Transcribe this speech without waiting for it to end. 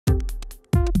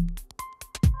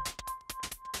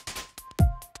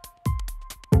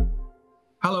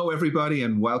Hello, everybody,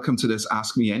 and welcome to this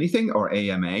Ask Me Anything, or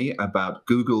AMA, about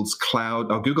Google's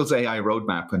cloud or Google's AI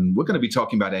roadmap. And we're going to be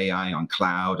talking about AI on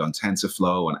cloud, on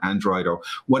TensorFlow, on Android, or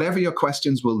whatever your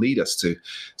questions will lead us to.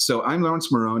 So I'm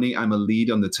Laurence Moroney. I'm a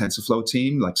lead on the TensorFlow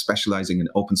team, specializing in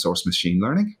open source machine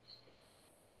learning.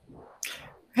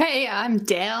 Hey, I'm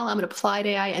Dale. I'm an applied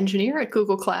AI engineer at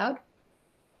Google Cloud.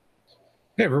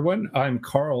 Hey everyone, I'm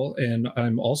Karl, and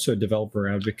I'm also a developer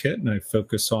advocate, and I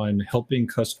focus on helping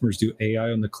customers do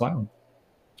AI on the cloud.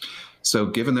 So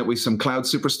given that we've some cloud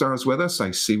superstars with us,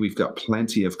 I see we've got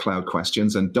plenty of cloud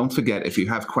questions. And don't forget, if you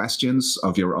have questions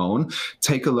of your own,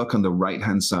 take a look on the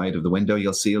right-hand side of the window.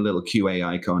 You'll see a little QA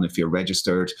icon. If you're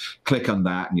registered, click on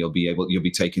that and you'll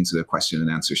be taken to the question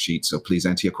and answer sheet. So please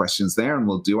enter your questions there and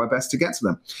we'll do our best to get to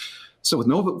them. So with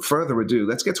no further ado,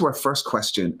 let's get to our first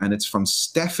question, and it's from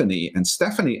Stephanie. And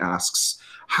Stephanie asks,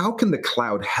 how can the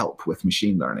cloud help with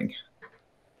machine learning?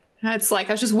 It's like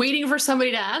I was just waiting for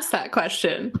somebody to ask that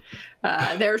question.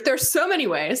 There's so many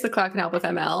ways the cloud can help with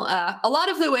ML. A lot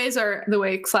of the ways are the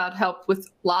way cloud help with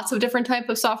lots of different types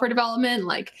of software development.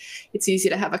 Like it's easy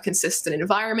to have a consistent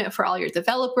environment for all your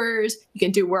developers. You can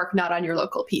do work not on your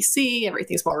local PC.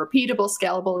 Everything's more repeatable,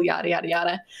 scalable, yada, yada,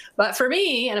 yada. But for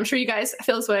me, and I'm sure you guys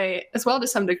feel this way as well to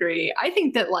some degree, I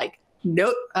think that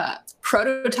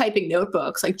prototyping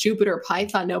notebooks like Jupyter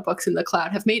Python notebooks in the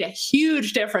cloud have made a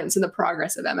huge difference in the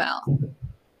progress of ML.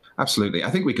 Absolutely.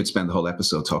 I think we could spend the whole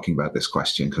episode talking about this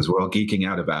question because we're all geeking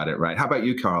out about it, right? How about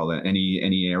you, Karl?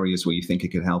 Any areas where you think it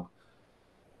could help?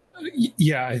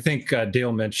 Yeah, I think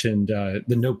Dale mentioned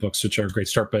the notebooks, which are a great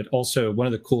start, but also one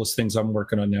of the coolest things I'm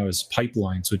working on now is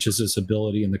pipelines, which is this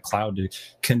ability in the cloud to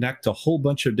connect a whole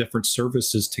bunch of different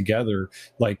services together,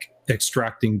 like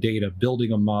extracting data,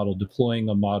 building a model, deploying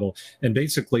a model. And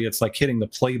basically, it's like hitting the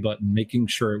play button, making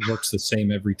sure it works the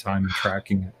same every time and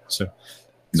tracking it. So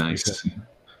nice.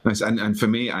 Nice. And for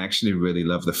me, I actually really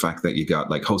love the fact that you got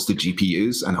hosted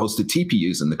GPUs and hosted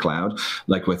TPUs in the cloud,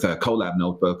 like with Colab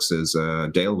notebooks, as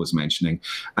Dale was mentioning.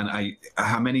 And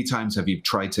how many times have you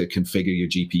tried to configure your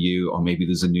GPU, or maybe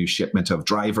there's a new shipment of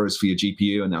drivers for your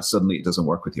GPU, and now suddenly it doesn't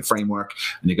work with your framework,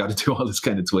 and you got to do all this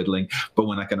kind of twiddling. But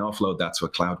when I can offload that to a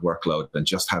cloud workload and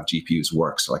just have GPUs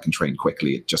work so I can train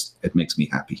quickly, it makes me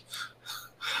happy.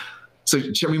 So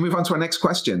shall we move on to our next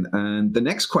question? And the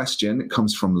next question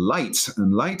comes from Light.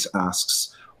 And Light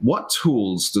asks, what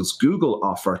tools does Google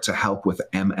offer to help with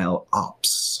ML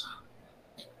ops?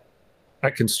 I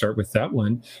can start with that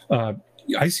one.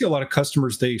 I see a lot of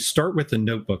customers, they start with a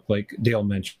notebook, like Dale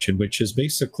mentioned, which is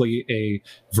basically a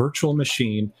virtual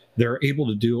machine. They're able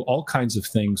to do all kinds of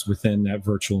things within that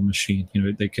virtual machine.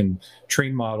 They can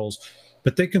train models,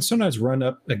 but they can sometimes run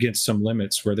up against some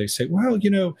limits where they say, well,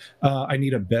 I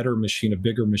need a better machine, a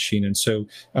bigger machine. And so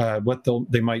what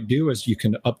they might do is you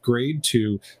can upgrade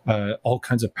to all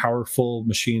kinds of powerful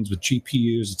machines with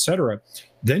GPUs, et cetera.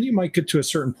 Then you might get to a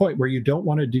certain point where you don't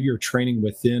want to do your training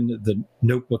within the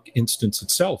notebook instance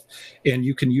itself, and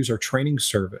you can use our training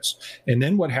service. And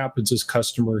then what happens is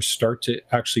customers start to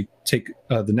actually take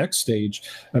the next stage,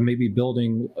 maybe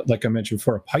building, like I mentioned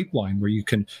before, a pipeline where you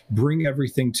can bring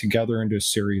everything together into a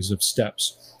series of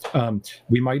steps.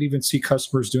 We might even see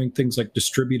customers doing things like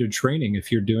distributed training.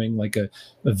 If you're doing like a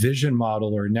vision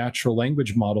model or a natural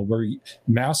language model where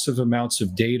massive amounts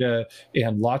of data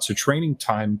and lots of training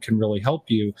time can really help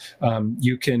you,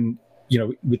 you can,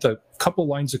 with a couple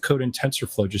lines of code in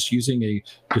TensorFlow, just using a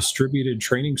distributed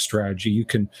training strategy, you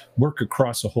can work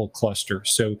across a whole cluster.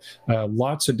 So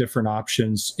lots of different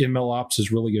options. ML ops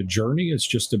is really a journey. It's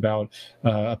just about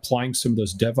applying some of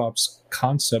those DevOps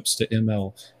concepts to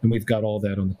ML, and we've got all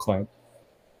that on the cloud.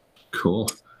 Cool.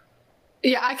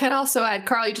 Yeah, I can also add,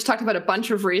 Karl, you just talked about a bunch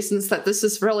of reasons that this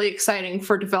is really exciting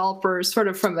for developers sort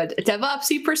of from a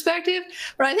DevOps-y perspective.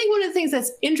 But I think one of the things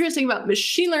that's interesting about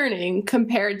machine learning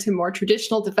compared to more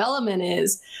traditional development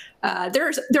is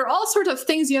there are all sorts of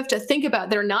things you have to think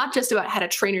about that are not just about how to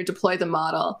train or deploy the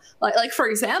model. Like for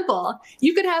example,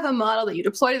 you could have a model that you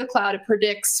deploy to the cloud. It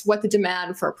predicts what the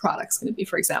demand for a product is going to be,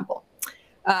 for example.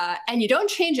 And you don't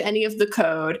change any of the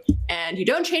code and you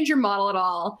don't change your model at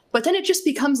all, but then it just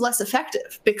becomes less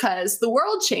effective because the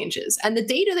world changes and the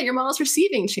data that your model is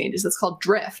receiving changes. That's called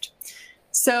drift.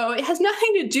 So it has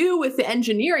nothing to do with the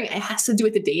engineering. It has to do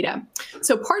with the data.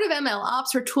 So part of ML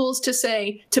ops are tools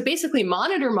to basically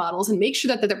monitor models and make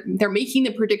sure that they're making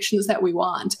the predictions that we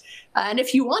want. And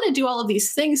if you want to do all of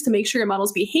these things to make sure your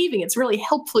model's behaving, it's really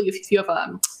helpful if you have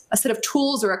a set of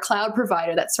tools or a cloud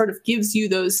provider that sort of gives you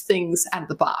those things out of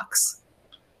the box.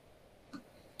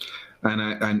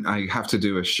 And I have to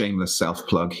do a shameless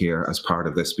self-plug here as part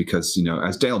of this because, you know,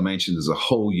 as Dale mentioned, there's a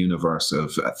whole universe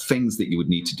of things that you would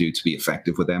need to do to be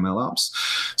effective with MLOps.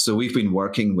 So we've been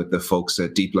working with the folks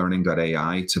at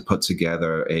deeplearning.ai to put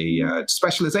together a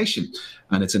specialization,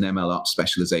 and it's an MLOps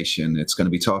specialization. It's going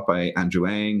to be taught by Andrew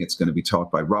Ng. It's going to be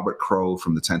taught by Robert Crow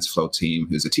from the TensorFlow team,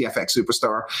 who's a TFX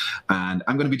superstar. And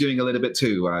I'm going to be doing a little bit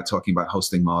too, talking about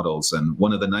hosting models. And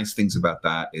one of the nice things about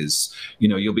that is, you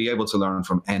know, you'll be able to learn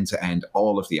from end to end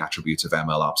all of the attributes of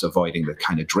MLOps, avoiding the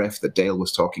kind of drift that Dale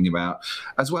was talking about,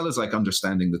 as well as like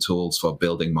understanding the tools for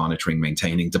building, monitoring,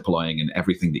 maintaining, deploying, and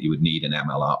everything that you would need in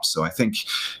MLOps. So I think,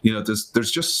 you know,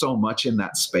 there's just so much in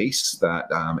that space that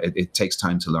it takes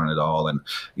time to learn it all. And,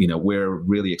 you know, we're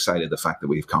really excited the fact that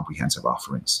we have comprehensive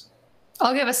offerings.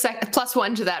 I'll give a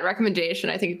 +1 to that recommendation.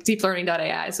 I think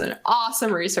deeplearning.ai is an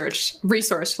awesome resource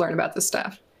to learn about this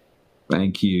stuff.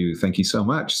 Thank you. Thank you so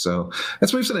much. So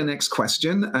let's move to the next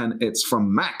question, and it's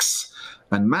from Max.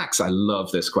 And Max, I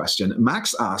love this question.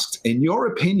 Max asked, in your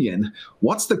opinion,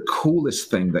 what's the coolest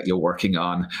thing that you're working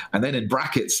on? And then in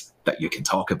brackets, that you can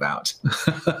talk about.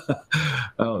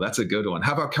 Oh, that's a good one.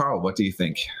 How about Karl? What do you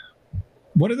think?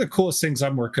 One of the coolest things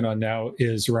I'm working on now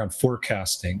is around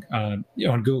forecasting. On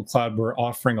Google Cloud, we're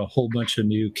offering a whole bunch of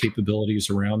new capabilities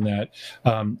around that.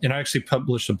 And I actually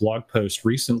published a blog post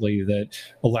recently that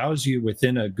allows you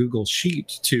within a Google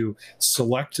Sheet to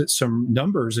select some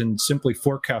numbers and simply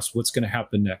forecast what's going to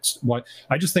happen next.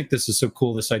 I just think this is so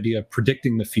cool, this idea of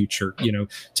predicting the future, you know,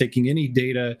 taking any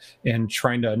data and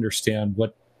trying to understand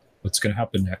what's going to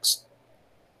happen next.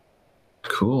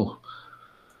 Cool.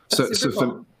 So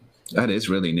cool. That is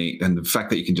really neat. And the fact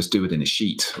that you can just do it in a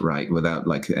sheet, right, without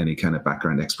like any kind of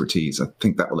background expertise, I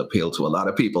think that will appeal to a lot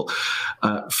of people.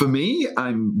 For me,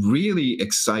 I'm really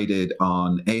excited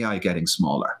on AI getting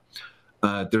smaller.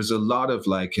 There's a lot of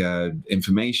like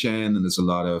information, and there's a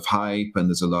lot of hype, and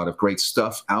there's a lot of great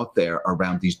stuff out there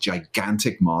around these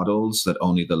gigantic models that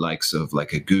only the likes of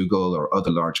like a Google or other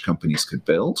large companies could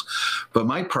build. But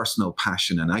my personal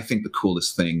passion, and I think the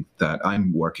coolest thing that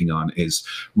I'm working on, is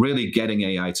really getting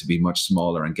AI to be much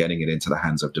smaller and getting it into the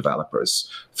hands of developers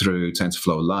through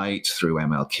TensorFlow Lite, through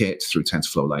MLKit, through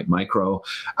TensorFlow Lite Micro,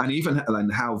 and even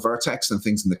how Vertex and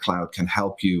things in the cloud can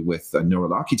help you with a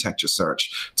neural architecture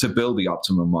search to build the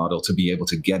optimum model to be able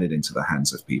to get it into the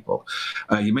hands of people.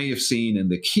 You may have seen in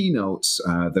the keynotes,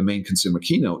 the main consumer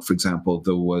keynote, for example,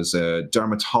 there was a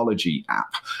dermatology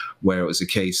app where it was a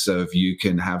case of you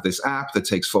can have this app that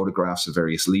takes photographs of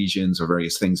various lesions or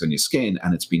various things on your skin,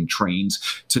 and it's been trained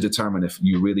to determine if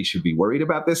you really should be worried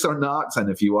about this or not. And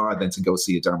if you are, then to go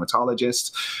see a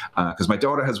dermatologist. Because my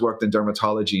daughter has worked in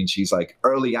dermatology, and she's like,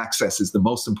 early access is the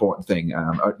most important thing.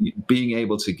 Being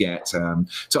able to get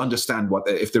to understand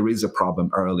if there is a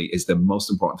problem early is the most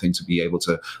important thing to be able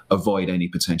to avoid any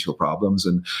potential problems.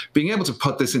 And being able to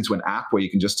put this into an app where you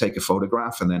can just take a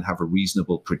photograph and then have a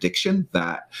reasonable prediction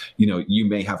that, you know, you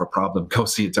may have a problem, go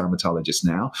see a dermatologist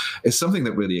now, is something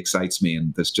that really excites me.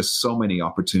 And there's just so many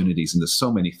opportunities, and there's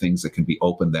so many things that can be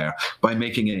open there by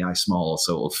making AI small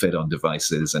so it'll fit on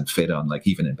devices and fit on like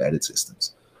even embedded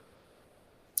systems.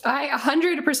 I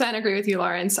 100% agree with you,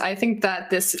 Laurence. I think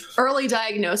that this early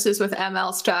diagnosis with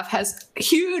ML stuff has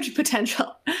huge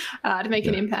potential to make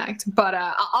an impact. But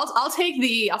I'll take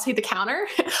the counter.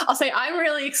 I'll say I'm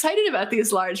really excited about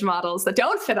these large models that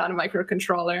don't fit on a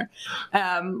microcontroller.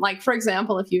 Like, for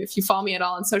example, if you follow me at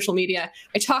all on social media,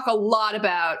 I talk a lot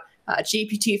about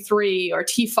GPT-3 or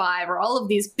T5 or all of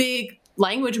these big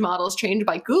language models trained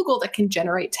by Google that can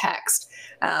generate text.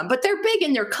 But they're big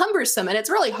and they're cumbersome, and it's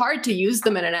really hard to use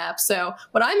them in an app. So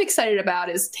what I'm excited about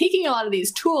is taking a lot of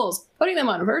these tools, putting them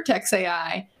on Vertex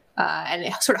AI,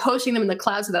 and sort of hosting them in the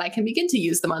cloud so that I can begin to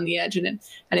use them on the edge and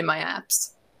in my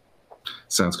apps.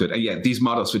 Sounds good. Yeah, these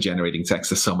models for generating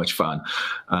text are so much fun.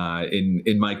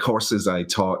 In my courses, I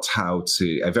taught how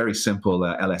to a very simple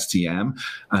LSTM,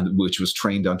 and which was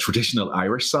trained on traditional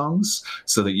Irish songs,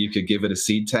 so that you could give it a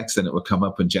seed text and it would come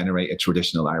up and generate a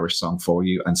traditional Irish song for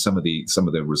you. And some of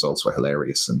the results were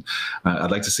hilarious. And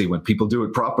I'd like to see when people do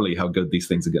it properly how good these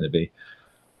things are going to be.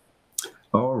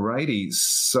 Alrighty,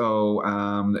 so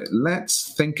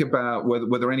let's think about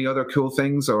were there any other cool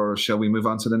things, or shall we move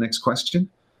on to the next question?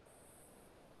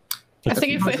 I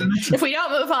think if we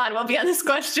don't move on, we'll be on this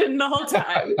question the whole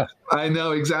time. I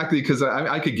know, exactly, because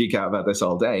I could geek out about this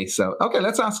all day. So, okay,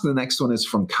 let's ask the next one is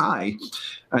from Kai.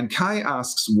 And Kai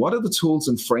asks, what are the tools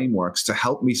and frameworks to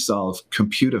help me solve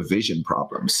computer vision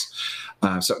problems?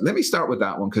 So let me start with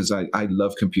that one because I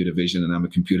love computer vision and I'm a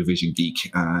computer vision geek.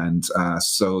 And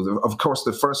so, of course,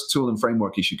 the first tool and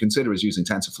framework you should consider is using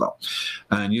TensorFlow.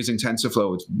 And using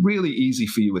TensorFlow, it's really easy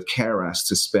for you with Keras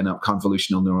to spin up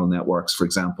convolutional neural networks, for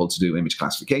example, to do image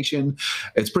classification.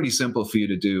 It's pretty simple for you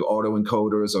to do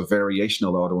autoencoders or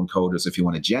variational autoencoders if you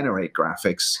want to generate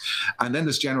graphics. And then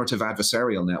there's generative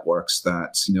adversarial networks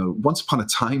that, once upon a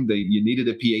time, you needed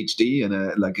a PhD and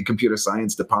a computer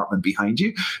science department behind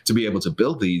you to be able to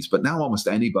build these, but now almost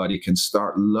anybody can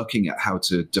start looking at how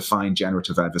to define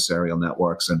generative adversarial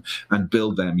networks and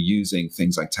build them using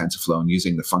things like TensorFlow and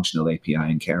using the functional API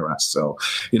in Keras. So,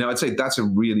 I'd say that's a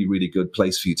really, really good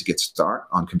place for you to get started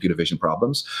on computer vision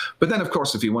problems. But then, of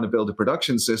course, if you want to build a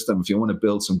production system, if you want to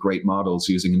build some great models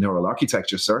using a neural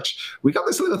architecture search, we got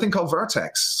this little thing called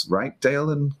Vertex, right, Dale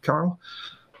and Karl?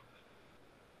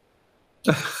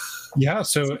 Yeah.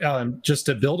 So just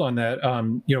to build on that,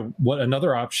 what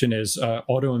another option is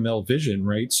AutoML vision,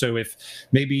 right? So if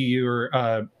maybe you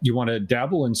want to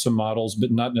dabble in some models,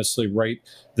 but not necessarily write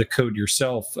the code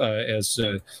yourself, as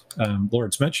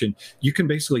Laurence mentioned, you can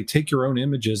basically take your own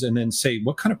images and then say,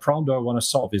 what kind of problem do I want to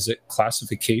solve? Is it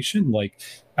classification? Like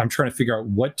I'm trying to figure out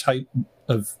what type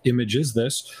of image is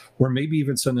this, or maybe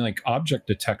even something like object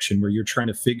detection, where you're trying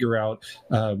to figure out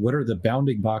what are the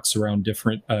bounding box around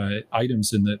different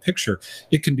items in the picture.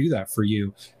 It can do that for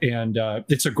you. And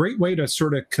it's a great way to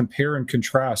sort of compare and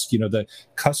contrast, the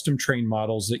custom trained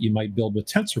models that you might build with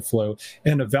TensorFlow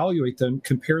and evaluate them,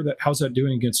 compare that, how's that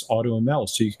doing against AutoML,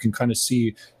 so you can kind of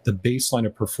see the baseline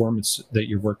of performance that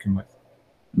you're working with.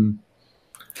 Mm.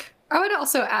 I would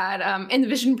also add, in the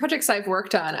vision projects I've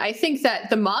worked on, I think that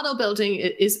the model building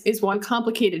is one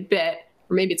complicated bit,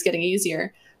 or maybe it's getting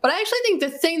easier. But I actually think the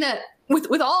thing that,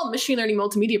 with all machine learning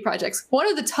multimedia projects, one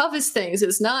of the toughest things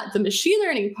is not the machine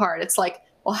learning part. It's like,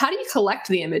 well, how do you collect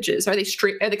the images? Are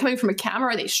they coming from a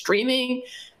camera? Are they streaming?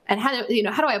 And how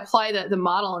do I apply the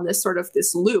model in this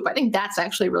loop? I think that's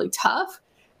actually really tough.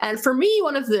 And for me,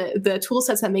 one of the tool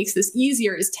sets that makes this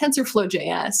easier is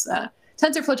TensorFlow.js.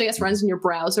 TensorFlow.js runs in your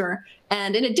browser.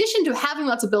 And in addition to having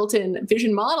lots of built-in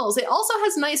vision models, it also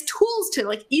has nice tools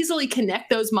to easily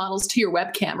connect those models to your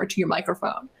webcam or to your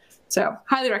microphone. So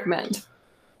highly recommend.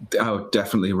 Oh,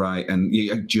 definitely right. And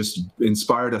you just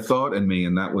inspired a thought in me.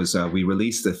 And that was, we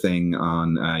released a thing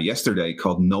on yesterday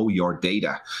called Know Your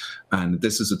Data. And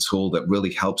this is a tool that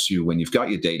really helps you when you've got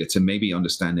your data to maybe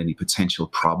understand any potential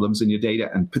problems in your data,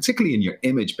 and particularly in your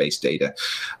image-based data.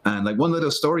 And one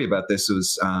little story about this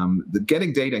was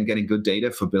getting data and getting good data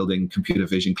for building computer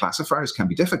vision classifiers can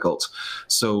be difficult.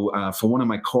 So for one of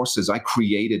my courses, I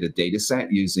created a data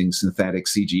set using synthetic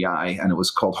CGI, and it was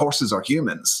called Horses Are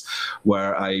Humans,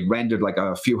 where I rendered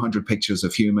a few hundred pictures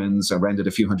of humans. I rendered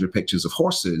a few hundred pictures of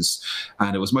horses.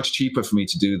 And it was much cheaper for me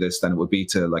to do this than it would be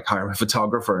to hire a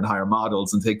photographer and hire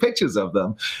models and take pictures of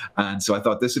them. And so I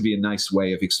thought this would be a nice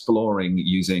way of exploring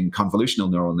using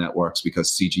convolutional neural networks,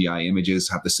 because CGI images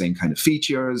have the same kind of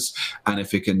features. And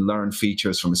if it can learn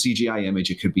features from a CGI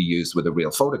image, it could be used with a real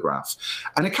photograph.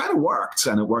 And it kind of worked,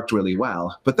 and it worked really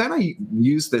well. But then I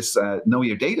used this Know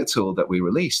Your Data tool that we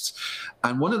released.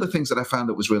 And one of the things that I found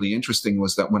that was really interesting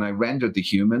was that when I rendered the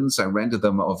humans, I rendered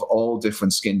them of all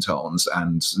different skin tones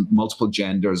and multiple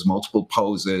genders, multiple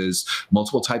poses,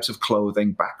 multiple types of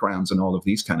clothing, backgrounds, and all of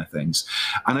these kind of things.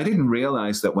 And I didn't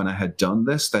realize that when I had done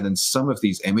this, that in some of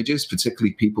these images,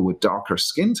 particularly people with darker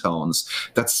skin tones,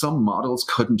 that some models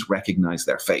couldn't recognize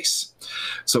their face.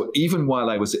 So even while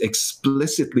I was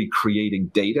explicitly creating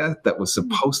data that was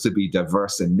supposed to be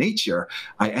diverse in nature,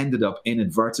 I ended up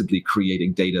inadvertently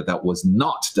creating data that was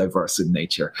not diverse in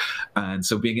nature. And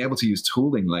so being able to use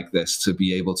tooling like this to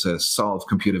be able to solve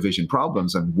computer vision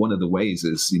problems, and one of the ways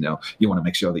is, you want to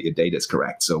make sure that your data is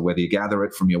correct. So whether you gather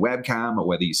it from your webcam or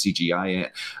whether you CGI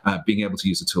it, being able to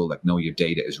use a tool like Know Your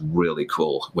Data is really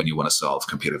cool when you want to solve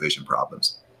computer vision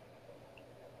problems.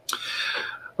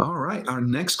 All right, our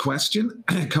next question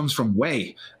comes from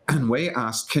Wei. And Wei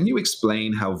asked, can you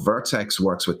explain how Vertex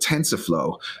works with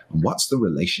TensorFlow? And what's the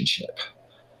relationship?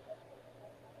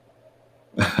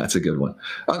 That's a good one.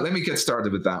 Let me get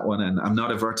started with that one. And I'm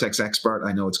not a Vertex expert.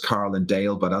 I know it's Karl and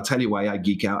Dale, but I'll tell you why I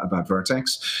geek out about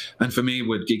Vertex. And for me,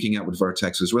 with geeking out with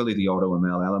Vertex was really the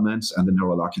AutoML elements and the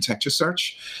neural architecture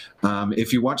search.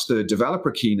 If you watch the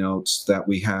developer keynotes that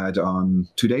we had on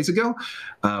 2 days ago,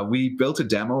 we built a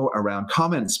demo around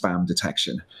comment spam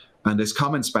detection. And this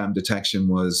comment spam detection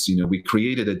was, we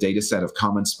created a data set of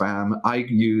comment spam. I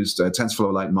used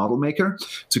TensorFlow Lite Model Maker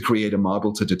to create a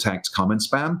model to detect comment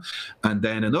spam. And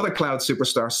then another cloud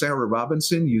superstar, Sarah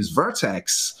Robinson, used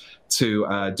Vertex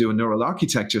to do a neural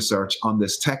architecture search on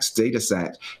this text data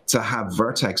set to have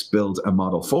Vertex build a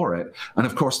model for it. And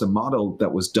of course, the model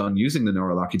that was done using the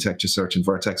neural architecture search in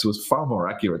Vertex was far more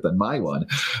accurate than my one.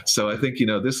 So I think,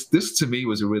 this to me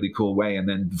was a really cool way. And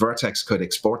then Vertex could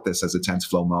export this as a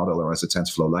TensorFlow model or as a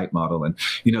TensorFlow Lite model. And,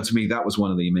 to me, that was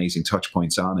one of the amazing touch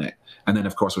points on it. And then,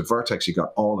 of course, with Vertex, you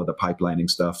got all of the pipelining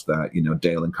stuff that,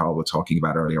 Dale and Karl were talking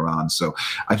about earlier on. So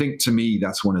I think, to me,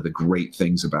 that's one of the great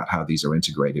things about how these are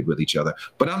integrated with each other.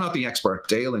 But I'm not the expert.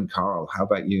 Dale and Karl, how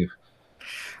about you?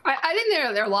 I think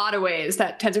there are a lot of ways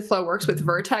that TensorFlow works with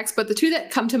Vertex, but the two that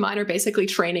come to mind are basically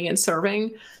training and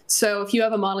serving. So if you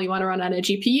have a model you want to run on a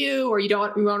GPU, or you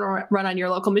want to run on your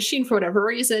local machine for whatever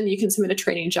reason, you can submit a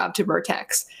training job to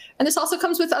Vertex. And this also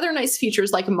comes with other nice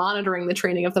features like monitoring the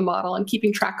training of the model and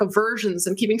keeping track of versions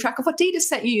and keeping track of what data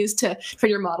set you use to train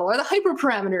your model, or the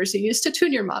hyperparameters you use to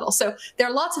tune your model. So there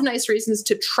are lots of nice reasons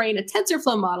to train a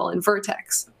TensorFlow model in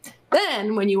Vertex.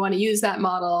 Then when you want to use that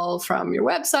model from your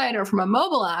website or from a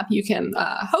mobile app, you can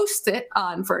host it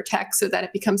on Vertex so that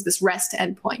it becomes this REST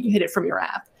endpoint. You hit it from your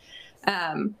app.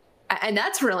 And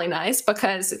that's really nice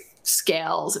because it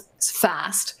scales, it's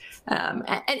fast. And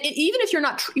even if you're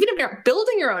not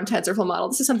building your own TensorFlow model,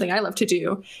 this is something I love to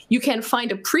do. You can find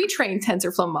a pre-trained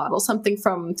TensorFlow model, something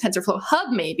from TensorFlow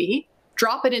Hub maybe,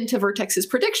 drop it into Vertex's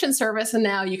prediction service, and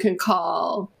now you can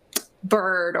call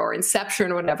Bird or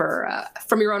Inception or whatever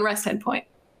from your own REST endpoint.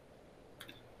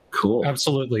 Cool.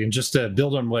 Absolutely. And just to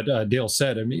build on what Dale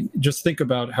said, I mean, just think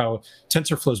about how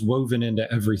TensorFlow is woven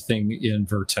into everything in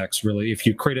Vertex, really. If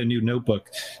you create a new notebook,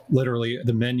 literally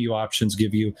the menu options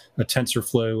give you a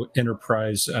TensorFlow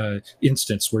enterprise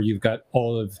instance where you've got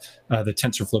all of the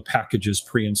TensorFlow packages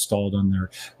pre-installed on there.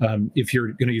 If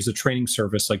you're going to use a training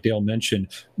service, like Dale mentioned,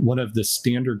 one of the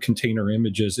standard container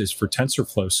images is for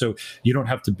TensorFlow. So you don't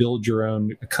have to build your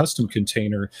own custom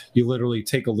container. You literally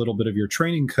take a little bit of your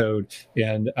training code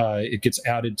and it gets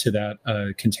added to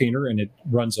that container and it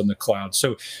runs on the cloud.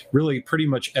 So really pretty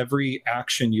much every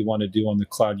action you want to do on the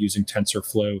cloud using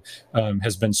TensorFlow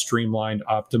has been streamlined,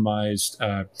 optimized,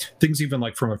 things even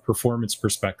like from a performance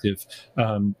perspective.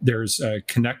 There's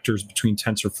connectors between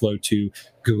TensorFlow to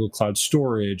Google Cloud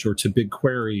Storage or to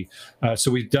BigQuery. So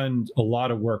we've done a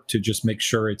lot of work to just make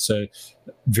sure it's a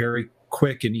very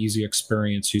quick and easy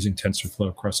experience using TensorFlow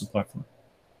across the platform.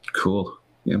 Cool.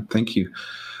 Yeah, thank you.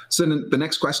 So the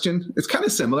next question, it's kind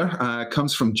of similar,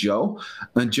 comes from Joe.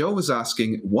 And Joe was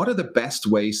asking, what are the best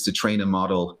ways to train a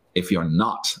model if you're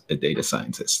not a data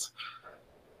scientist?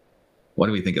 What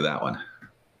do we think of that one?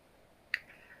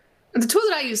 The tool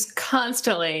that I use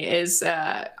constantly is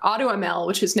AutoML,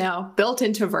 which is now built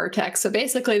into Vertex. So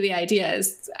basically the idea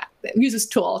is, I use this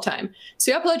tool all the time.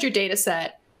 So you upload your data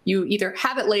set, you either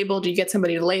have it labeled or you get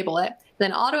somebody to label it.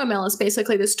 Then AutoML is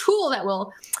basically this tool that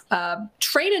will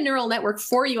train a neural network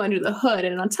for you under the hood.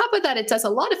 And on top of that, it does a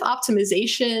lot of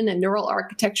optimization and neural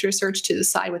architecture search to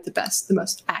decide what the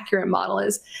most accurate model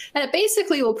is. And it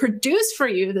basically will produce for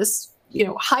you this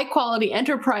high quality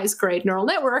enterprise grade neural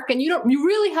network. And you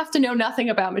really have to know nothing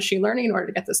about machine learning in order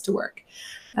to get this to work.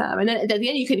 And then at the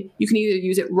end, you can either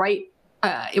use it right.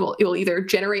 It will either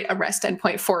generate a REST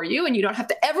endpoint for you, and you don't have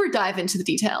to ever dive into the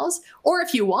details. Or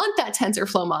if you want that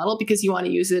TensorFlow model because you want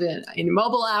to use it in a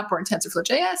mobile app or in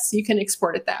TensorFlow.js, you can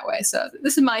export it that way. So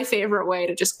this is my favorite way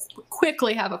to just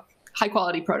quickly have a high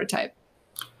quality prototype.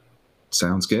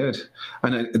 Sounds good.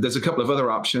 And there's a couple of other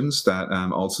options that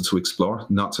also to explore,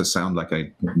 not to sound like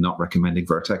I'm not recommending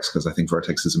Vertex, because I think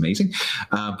Vertex is amazing.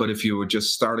 But if you were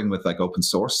just starting with like open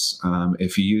source,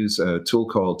 if you use a tool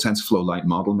called TensorFlow Lite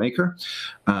Model Maker,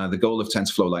 the goal of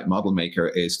TensorFlow Lite Model Maker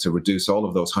is to reduce all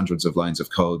of those hundreds of lines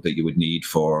of code that you would need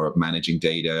for managing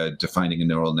data, defining a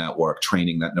neural network,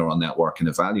 training that neural network, and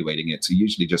evaluating it to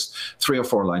usually just 3 or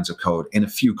 4 lines of code in a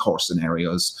few core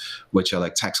scenarios, which are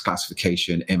like text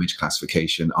classification, image classification,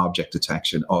 object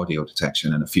detection, audio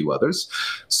detection, and a few others.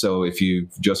 So if you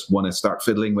just want to start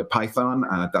fiddling with Python,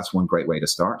 that's one great way to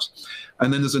start.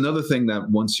 And then there's another thing that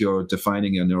once you're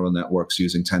defining your neural networks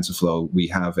using TensorFlow, we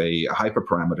have a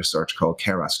hyperparameter search called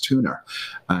Keras Tuner.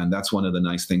 And that's one of the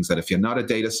nice things that if you're not a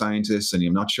data scientist and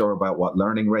you're not sure about what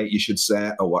learning rate you should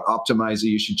set or what optimizer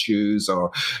you should choose,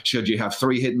 or should you have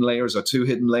 3 hidden layers or 2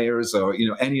 hidden layers, or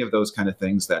any of those kind of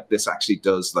things, that this actually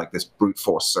does like this brute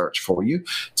force search for you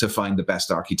to find the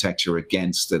best architecture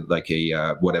against like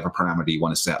a whatever parameter you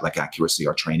want to set, like accuracy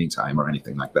or training time or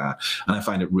anything like that. And I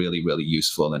find it really, really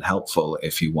useful and helpful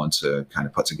if you want to kind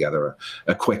of put together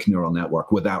a quick neural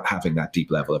network without having that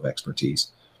deep level of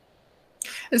expertise.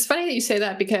 It's funny that you say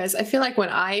that, because I feel like when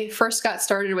I first got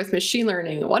started with machine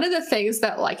learning, one of the things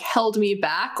that like held me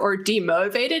back or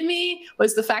demotivated me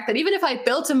was the fact that even if I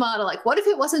built a model, like what if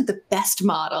it wasn't the best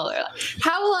model? Or, like,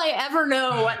 how will I ever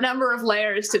know what number of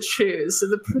layers to choose? So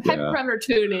the hyperparameter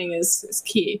tuning is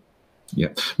key. Yeah,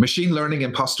 machine learning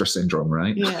imposter syndrome,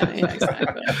 right? Yeah,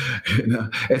 exactly.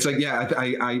 It's like,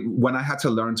 I when I had to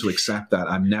learn to accept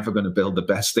that I'm never going to build the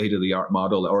best state-of-the-art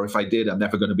model, or if I did, I'm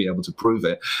never going to be able to prove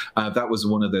it. That was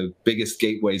one of the biggest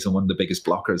gateways and one of the biggest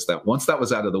blockers. That once that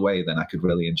was out of the way, then I could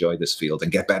really enjoy this field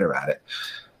and get better at it.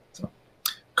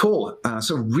 Cool.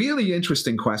 So really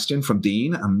interesting question from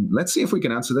Dean. Let's see if we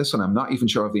can answer this one. I'm not even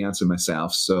sure of the answer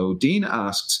myself. So Dean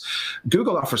asks,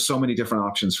 Google offers so many different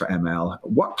options for ML.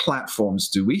 What platforms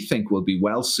do we think will be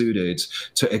well suited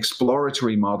to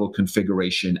exploratory model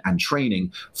configuration and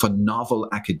training for novel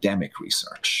academic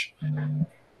research?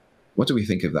 What do we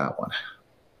think of that one?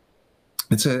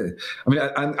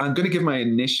 I'm going to give my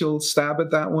initial stab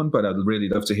at that one, but I'd really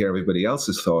love to hear everybody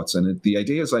else's thoughts. And the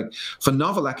idea is, like, for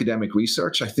novel academic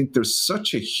research, I think there's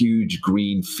such a huge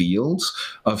green field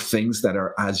of things that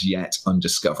are as yet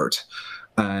undiscovered.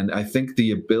 And I think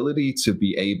the ability to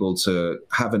be able to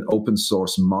have an open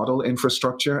source model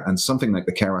infrastructure and something like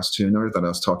the Keras tuner that I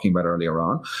was talking about earlier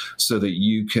on, so that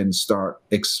you can start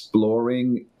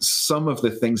exploring some of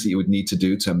the things that you would need to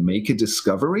do to make a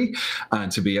discovery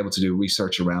and to be able to do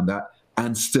research around that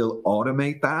and still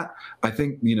automate that. I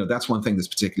think, that's one thing that's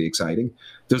particularly exciting.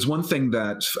 There's one thing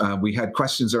that we had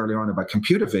questions earlier on about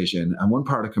computer vision. And one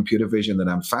part of computer vision that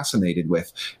I'm fascinated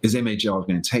with is image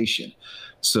augmentation.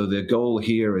 So the goal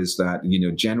here is that,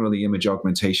 generally image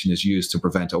augmentation is used to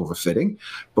prevent overfitting.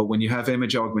 But when you have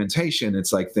image augmentation,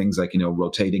 it's like things like,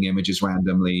 rotating images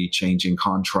randomly, changing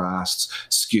contrasts,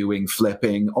 skewing,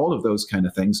 flipping, all of those kind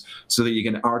of things, so that you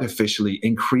can artificially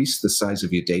increase the size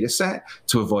of your data set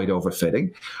to avoid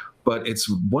overfitting. But it's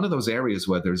one of those areas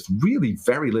where there's really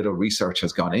very little research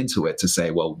has gone into it to say,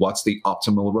 well, what's the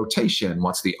optimal rotation?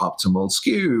 What's the optimal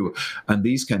skew? And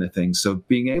these kind of things. So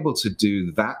being able to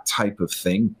do that type of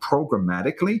thing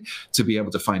programmatically to be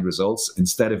able to find results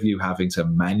instead of you having to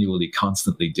manually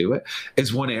constantly do it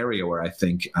is one area where I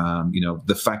think,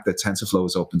 the fact that TensorFlow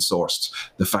is open sourced,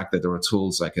 the fact that there are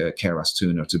tools like a Keras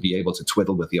tuner to be able to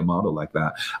twiddle with your model like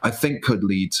that, I think could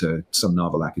lead to some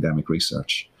novel academic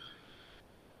research.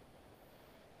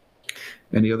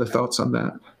 Any other thoughts on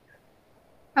that?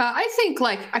 I think,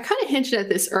 I kind of hinted at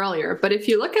this earlier, but if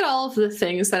you look at all of the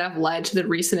things that have led to the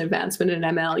recent advancement in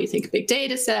ML, you think big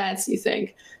data sets, you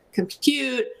think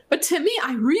compute. But to me,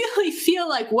 I really feel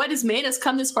like what has made us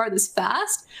come this far this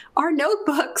fast are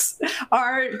notebooks,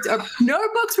 are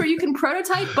notebooks where you can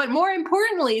prototype, but more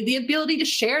importantly, the ability to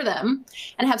share them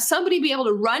and have somebody be able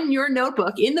to run your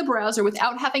notebook in the browser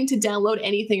without having to download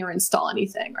anything or install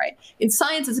anything, right? In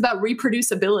science, it's about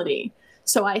reproducibility.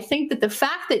 So I think that the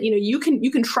fact that you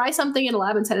can try something in a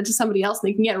lab and send it to somebody else and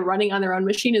they can get it running on their own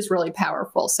machine is really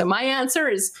powerful. So my answer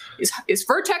is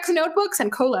Vertex notebooks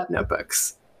and Colab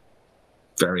notebooks.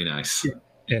 Very nice. Yeah.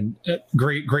 And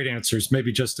great answers.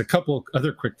 Maybe just a couple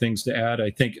other quick things to add.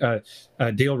 I think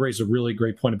Dale raised a really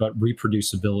great point about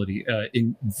reproducibility,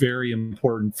 very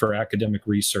important for academic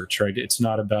research, right? It's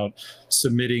not about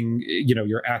submitting,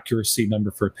 your accuracy number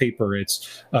for a paper.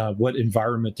 It's what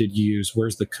environment did you use?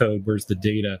 Where's the code? Where's the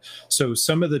data? So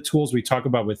some of the tools we talk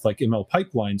about with like ML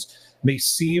pipelines may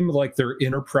seem like they're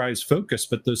enterprise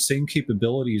focused, but those same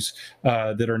capabilities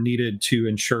that are needed to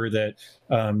ensure that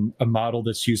a model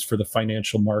that's used for the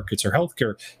financial markets or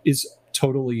healthcare is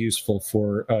totally useful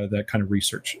for that kind of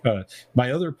research. My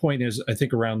other point is, I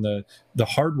think, around the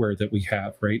hardware that we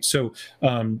have, right? So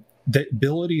the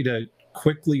ability to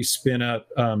quickly spin up,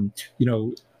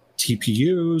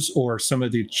 TPUs or some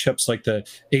of the chips like the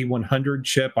A100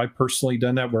 chip. I personally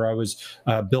done that where I was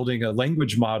building a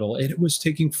language model and it was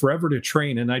taking forever to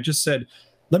train. And I just said,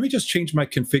 let me just change my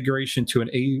configuration to an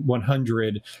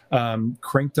A100,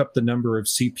 cranked up the number of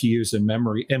CPUs and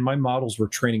memory, and my models were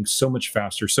training so much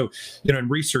faster. So, in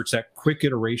research, that quick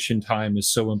iteration time is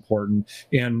so important.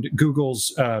 And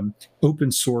Google's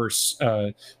open source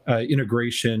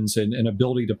integrations and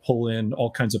ability to pull in all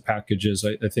kinds of packages,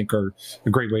 I think, are a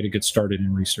great way to get started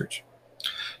in research.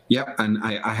 Yeah, and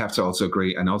I have to also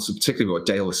agree, and also particularly what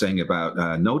Dale was saying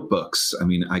about notebooks. I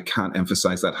mean, I can't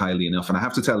emphasize that highly enough. And I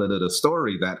have to tell a little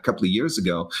story that a couple of years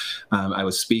ago, I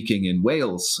was speaking in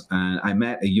Wales, and I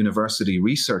met a university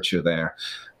researcher there.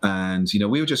 And,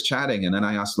 we were just chatting, and then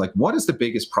I asked, what is the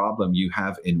biggest problem you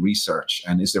have in research?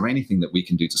 And is there anything that we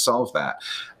can do to solve that?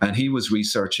 And he was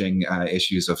researching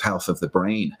issues of health of the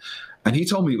brain. And he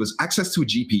told me it was access to a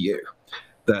GPU.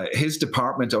 that his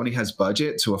department only has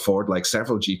budget to afford like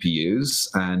several GPUs,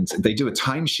 and they do a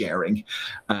time sharing.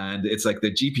 And it's like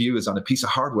the GPU is on a piece of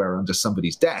hardware under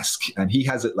somebody's desk, and he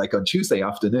has it like on Tuesday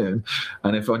afternoon.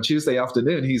 And if on Tuesday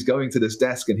afternoon he's going to this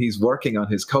desk and he's working on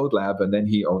his code lab, and then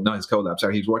not his code lab,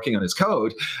 sorry, he's working on his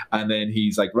code, and then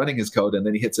he's like running his code, and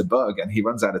then he hits a bug and he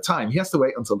runs out of time. He has to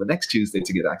wait until the next Tuesday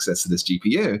to get access to this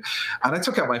GPU. And I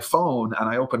took out my phone and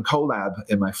I opened Colab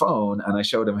in my phone, and I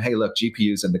showed him, hey, look,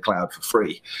 GPU's in the cloud for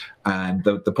free. And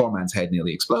the poor man's head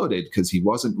nearly exploded because he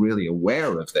wasn't really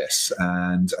aware of this.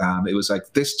 And it was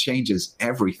like, this changes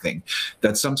everything.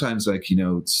 That sometimes, like,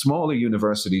 smaller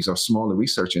universities or smaller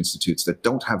research institutes that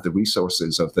don't have the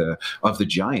resources of the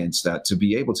giants, that to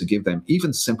be able to give them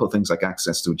even simple things like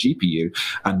access to a GPU,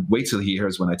 and wait till he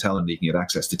hears when I tell him that he can get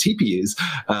access to TPUs,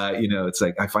 it's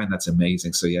like, I find that's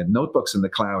amazing. So yeah, notebooks in the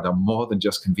cloud are more than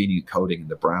just convenient coding in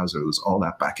the browser. There's all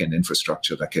that back-end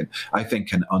infrastructure that I think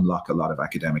can unlock a lot of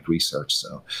academic research.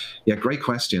 So yeah, great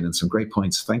question and some great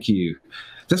points. Thank you.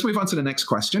 Let's move on to the next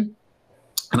question.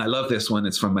 And I love this one.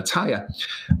 It's from Mattia.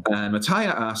 And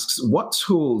Mattia asks, what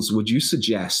tools would you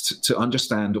suggest to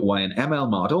understand why an ML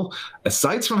model,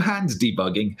 aside from hand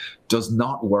debugging, does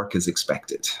not work as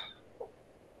expected?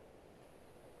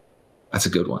 That's a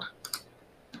good one.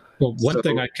 Well, one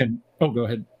thing I can... Oh, go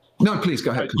ahead. No, please go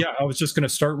ahead. Yeah, I was just going to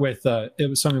start with it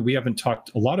was something we haven't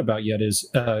talked a lot about yet, is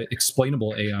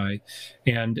explainable AI.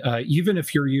 And even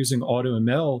if you're using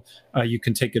AutoML, you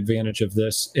can take advantage of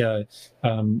this.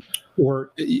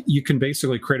 Or you can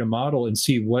basically create a model and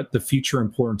see what the feature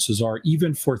importances are,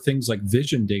 even for things like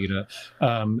vision data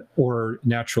or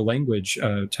natural language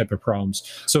type of problems.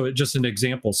 So just an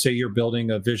example, say you're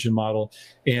building a vision model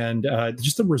and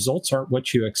just the results aren't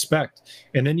what you expect.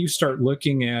 And then you start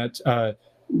looking at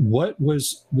what were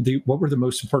the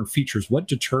most important features? What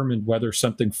determined whether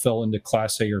something fell into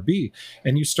class A or B?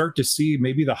 And you start to see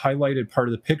maybe the highlighted part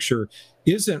of the picture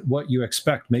isn't what you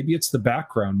expect. Maybe it's the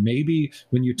background. Maybe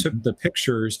when you took the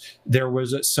pictures, there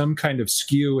was some kind of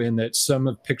skew in that some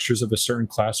of pictures of a certain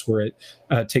class were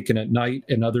taken at night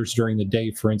and others during the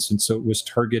day, for instance. So it was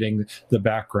targeting the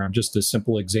background, just a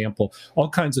simple example. All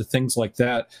kinds of things like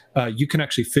that you can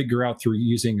actually figure out through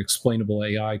using explainable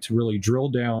AI to really drill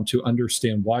down to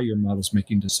understand why your model's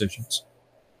making decisions.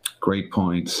 Great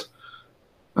point.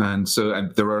 And so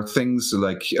there are things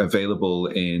like available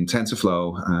in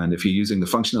TensorFlow, and if you're using the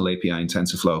functional API in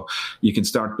TensorFlow, you can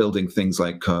start building things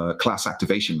like class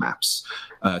activation maps.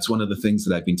 It's one of the things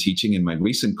that I've been teaching in my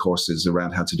recent courses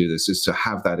around how to do this, is to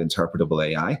have that interpretable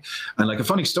AI. And like a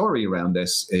funny story around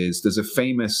this is there's a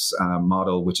famous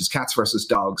model, which is cats versus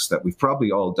dogs, that we've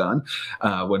probably all done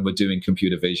when we're doing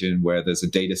computer vision, where there's a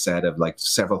data set of like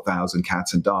several thousand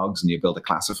cats and dogs, and you build a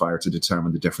classifier to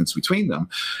determine the difference between them.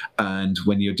 And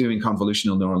when you're doing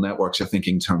convolutional neural networks, you're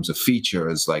thinking in terms of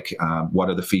features, like what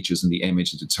are the features in the image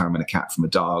to determine a cat from a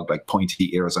dog, like pointy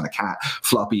ears on a cat,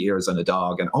 floppy ears on a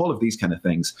dog, and all of these kind of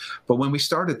things. But when we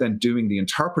started then doing the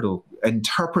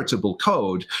interpretable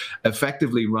code,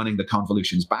 effectively running the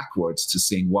convolutions backwards to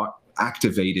seeing what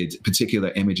activated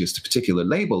particular images to particular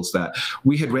labels, that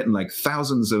we had written like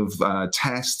thousands of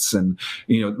tests, and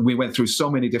we went through so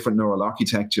many different neural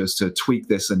architectures to tweak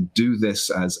this and do this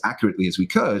as accurately as we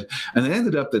could. And it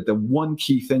ended up that the one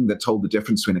key thing that told the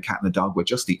difference between a cat and a dog were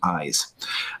just the eyes.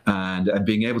 And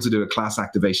being able to do a class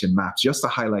activation map just to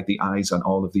highlight the eyes on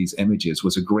all of these images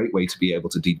was a great way to be able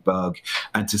to debug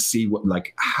and to see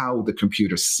how the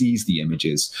computer sees the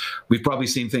images. We've probably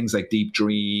seen things like Deep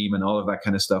Dream and all of that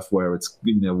kind of stuff, where it's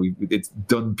it's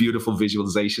done beautiful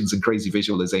visualizations and crazy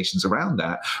visualizations around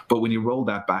that. But when you roll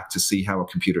that back to see how a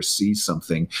computer sees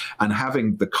something, and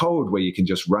having the code where you can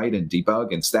just write and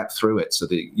debug and step through it so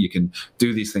that you can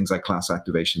do these things like class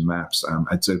activation maps,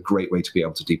 it's a great way to be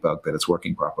able to debug that it's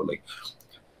working properly.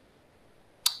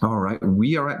 All right,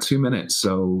 we are at 2 minutes,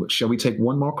 so shall we take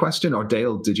one more question? Or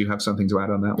Dale, did you have something to add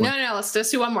on that one? No, let's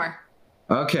just do one more.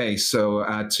 Okay,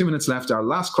 so 2 minutes left. Our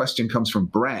last question comes from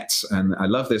Brett, and I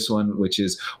love this one, which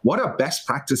is, what are best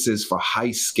practices for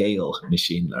high-scale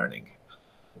machine learning?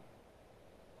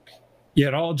 Yeah,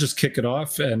 and I'll just kick it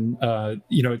off. And,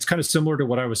 it's kind of similar to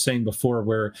what I was saying before,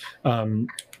 where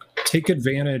take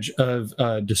advantage of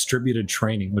distributed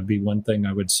training would be one thing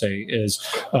I would say. Is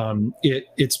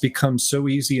it's become so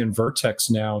easy in Vertex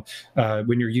now,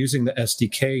 when you're using the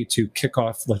SDK to kick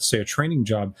off, let's say, a training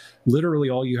job. Literally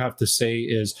all you have to say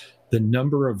is the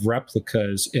number of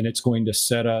replicas, and it's going to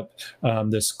set up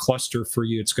this cluster for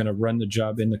you. It's going to run the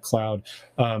job in the cloud.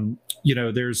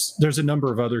 There's a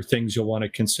number of other things you'll want to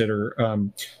consider.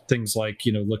 Things like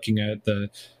looking at the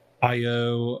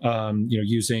IO,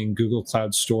 using Google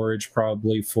Cloud Storage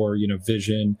probably for,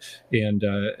 vision and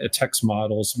text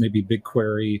models, maybe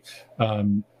BigQuery.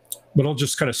 But I'll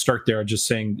just kind of start there, just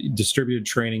saying distributed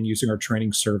training using our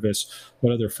training service.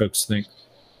 What other folks think?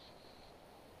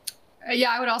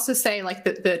 Yeah, I would also say like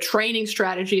the training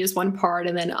strategy is one part.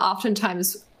 And then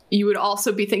oftentimes you would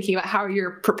also be thinking about how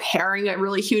you're preparing a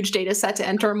really huge data set to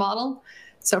enter a model.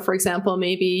 So for example,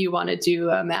 maybe you want to do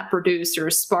a MapReduce or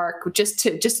a Spark just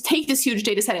to take this huge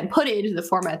data set and put it into the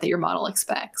format that your model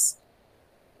expects.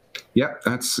 Yeah,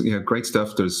 that's great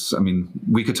stuff.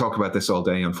 We could talk about this all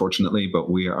day, unfortunately, but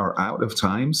we are out of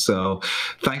time. So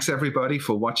thanks, everybody,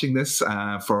 for watching this,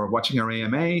 for watching our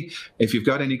AMA. If you've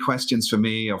got any questions for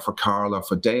me or for Karl or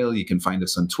for Dale, you can find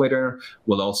us on Twitter.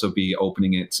 We'll also be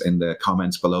opening it in the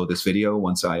comments below this video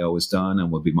once I/O is done,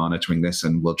 and we'll be monitoring this,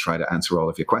 and we'll try to answer all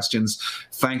of your questions.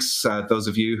 Thanks, those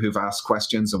of you who've asked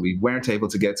questions and we weren't able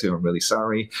to get to. I'm really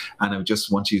sorry. And I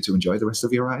just want you to enjoy the rest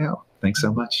of your I/O. Thanks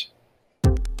so much.